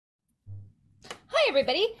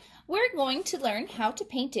everybody, we're going to learn how to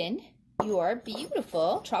paint in your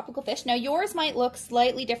beautiful tropical fish. Now yours might look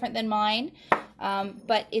slightly different than mine,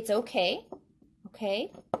 but it's okay.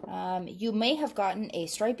 You may have gotten a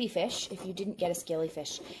stripy fish if you didn't get a scaly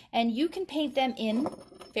fish, and you can paint them in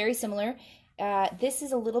very similar. This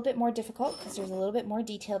is a little bit more difficult because there's a little bit more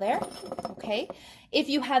detail there. Okay, if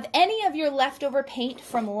you have any of your leftover paint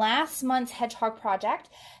from last month's hedgehog project,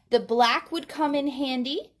 the black would come in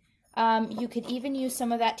handy. You could even use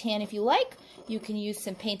some of that tan if you like. You can use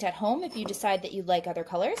some paint at home if you decide that you'd like other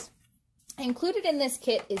colors. Included in this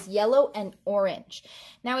kit is yellow and orange.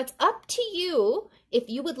 Now it's up to you if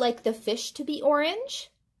you would like the fish to be orange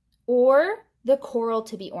or the coral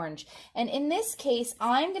to be orange. And in this case,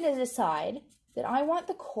 I'm going to decide that I want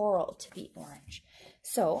the coral to be orange.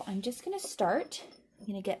 So I'm just going to start. I'm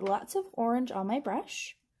going to get lots of orange on my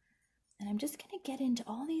brush. And I'm just going to get into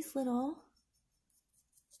all these little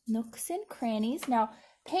nooks and crannies. Now,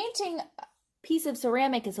 painting a piece of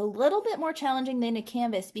ceramic is a little bit more challenging than a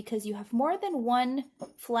canvas because you have more than one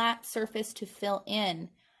flat surface to fill in.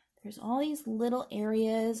 There's all these little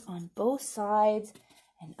areas on both sides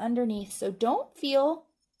and underneath, so don't feel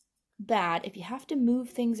bad if you have to move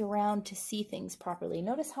things around to see things properly.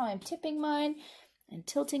 Notice how I'm tipping mine and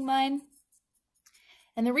tilting mine.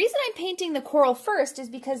 And the reason I'm painting the coral first is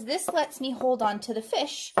because this lets me hold on to the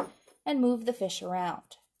fish and move the fish around.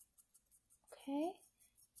 Okay,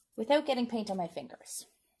 without getting paint on my fingers.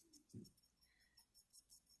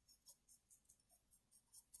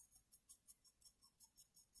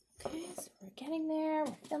 Okay, so we're getting there.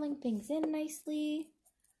 We're filling things in nicely.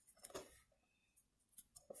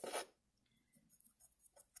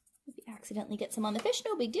 If you accidentally get some on the fish,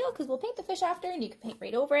 no big deal, because we'll paint the fish after and you can paint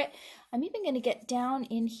right over it. I'm even going to get down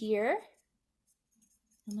in here.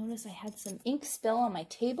 You'll notice I had some ink spill on my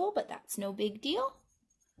table, but that's no big deal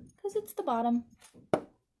because it's the bottom.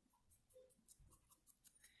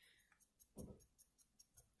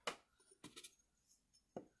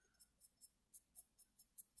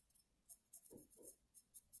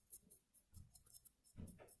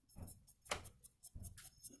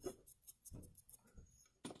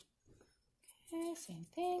 Okay, same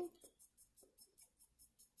thing.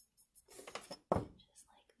 Just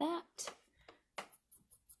like that.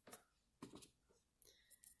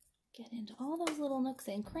 Get into all those little nooks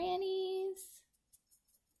and crannies.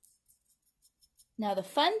 Now the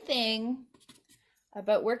fun thing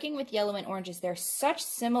about working with yellow and orange is they're such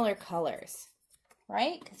similar colors,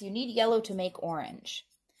 right? Because you need yellow to make orange.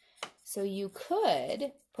 So you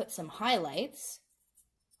could put some highlights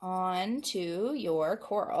onto your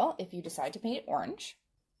coral if you decide to paint it orange.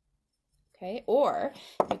 Okay, or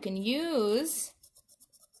you can use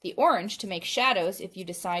the orange to make shadows if you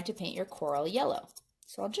decide to paint your coral yellow.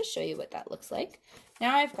 So I'll just show you what that looks like.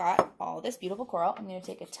 Now I've got all this beautiful coral. I'm going to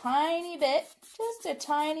take a tiny bit, just a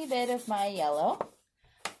tiny bit of my yellow.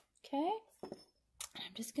 Okay, and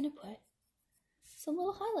I'm just going to put some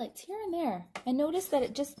little highlights here and there. And notice that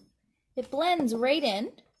it blends right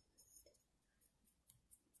in.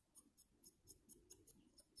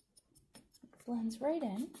 Blends right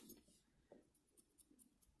in,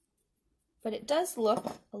 but it does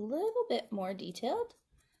look a little bit more detailed,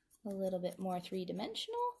 a little bit more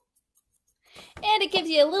three-dimensional, and it gives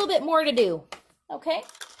you a little bit more to do. Okay,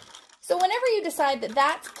 so whenever you decide that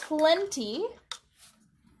that's plenty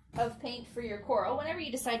of paint for your coral, whenever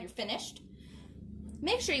you decide you're finished,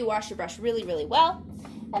 make sure you wash your brush really, really well,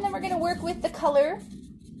 and then we're going to work with the color.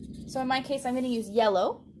 So in my case, I'm going to use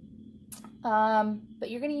yellow. But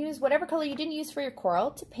you're going to use whatever color you didn't use for your coral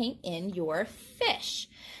to paint in your fish.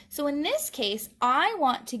 So in this case, I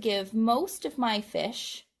want to give most of my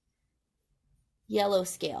fish yellow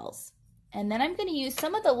scales. And then I'm going to use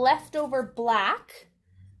some of the leftover black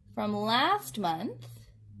from last month.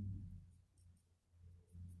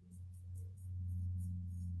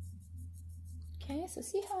 Okay, so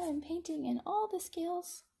see how I'm painting in all the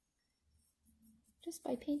scales just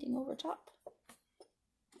by painting over top.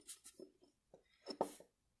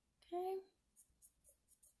 Okay,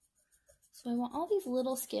 so I want all these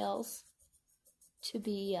little scales to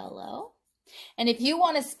be yellow. And if you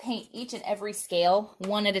want to paint each and every scale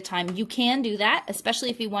one at a time, you can do that, especially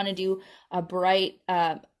if you want to do a bright,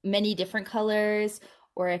 many different colors,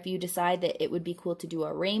 or if you decide that it would be cool to do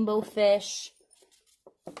a rainbow fish.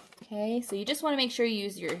 Okay, so you just want to make sure you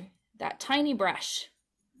use that tiny brush.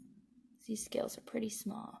 These scales are pretty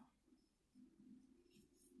small.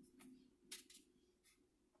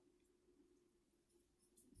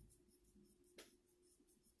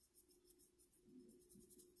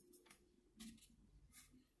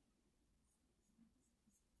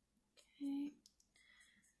 Okay.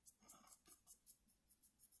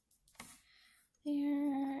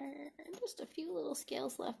 just a few little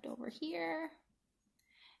scales left over here.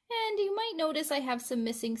 And you might notice I have some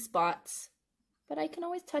missing spots, but I can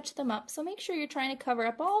always touch them up. So make sure you're trying to cover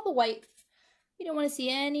up all the white. We don't want to see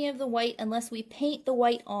any of the white unless we paint the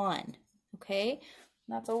white on, okay?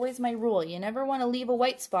 That's always my rule. You never want to leave a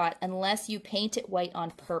white spot unless you paint it white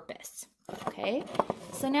on purpose, okay?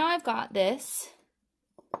 So now I've got this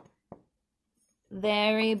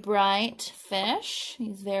very bright fish.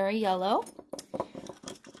 He's very yellow.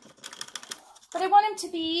 But I want him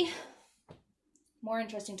to be more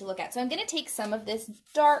interesting to look at. So I'm going to take some of this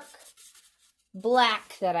dark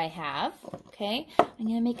black that I have, okay? I'm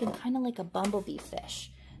going to make him kind of like a bumblebee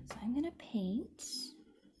fish. So I'm going to paint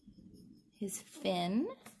his fin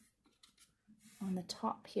on the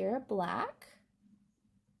top here, black.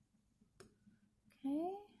 Okay.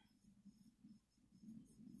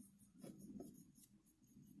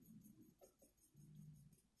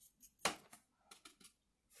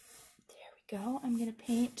 There we go. I'm going to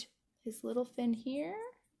paint his little fin here,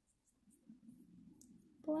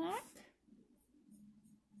 black.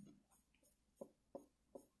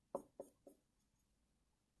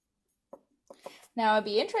 Now, it'd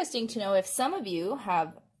be interesting to know if some of you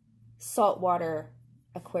have saltwater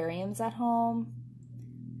aquariums at home,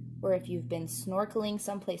 or if you've been snorkeling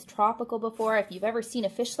someplace tropical before, if you've ever seen a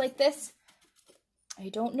fish like this. I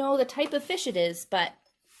don't know the type of fish it is, but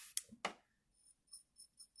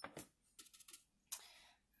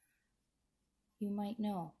you might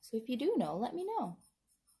know. So if you do know, let me know.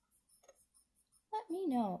 Let me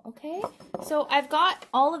know, okay? So I've got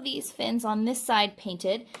all of these fins on this side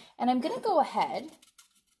painted, and I'm going to go ahead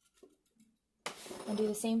and do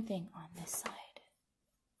the same thing on this side.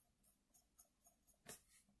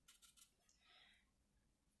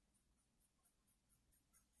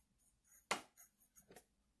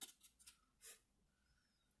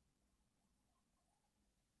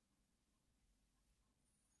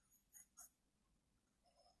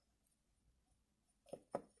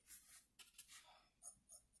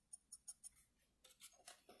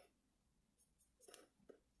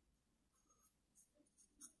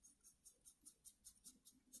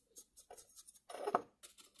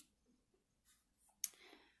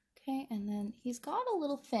 Okay, and then he's got a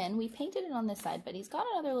little fin. We painted it on this side, but he's got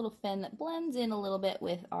another little fin that blends in a little bit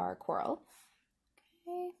with our coral.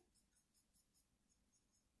 Okay.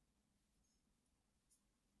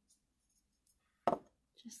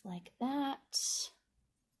 Just like that.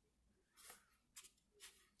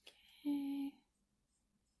 Okay.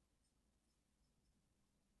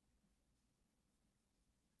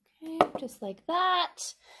 Okay, just like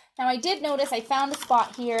that. Now I did notice I found a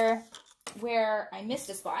spot here where I missed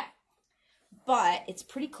a spot, but it's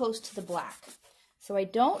pretty close to the black. So I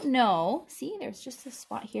don't know. See, there's just a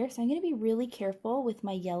spot here. So I'm going to be really careful with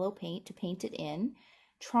my yellow paint to paint it in,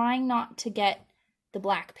 trying not to get the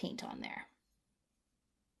black paint on there.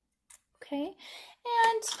 Okay,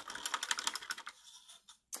 and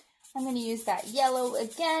I'm going to use that yellow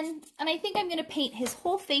again, and I think I'm going to paint his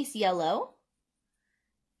whole face yellow,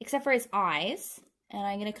 except for his eyes, and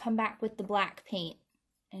I'm going to come back with the black paint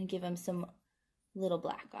and give him some little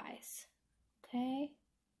black eyes, okay?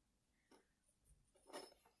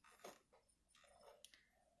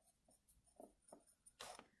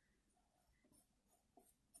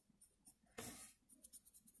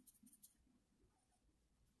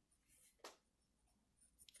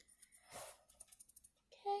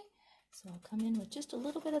 Okay, so I'll come in with just a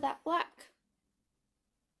little bit of that black.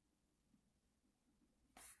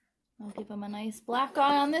 I'll give him a nice black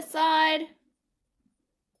eye on this side.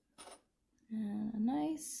 And a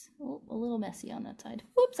nice, oh, a little messy on that side.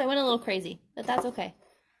 Oops, I went a little crazy, but that's okay.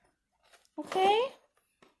 Okay.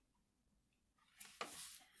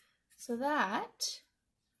 So that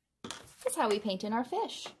is how we paint in our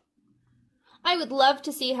fish. I would love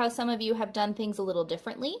to see how some of you have done things a little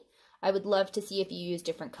differently. I would love to see if you use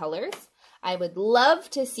different colors. I would love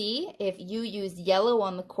to see if you use yellow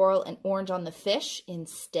on the coral and orange on the fish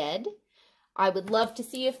instead. I would love to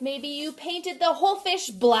see if maybe you painted the whole fish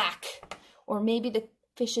black. Or maybe the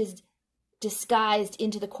fish is disguised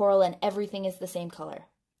into the coral and everything is the same color.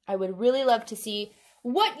 I would really love to see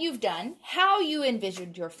what you've done, how you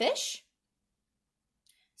envisioned your fish.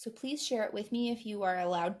 So please share it with me if you are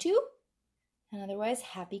allowed to. And otherwise,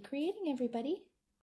 happy creating, everybody.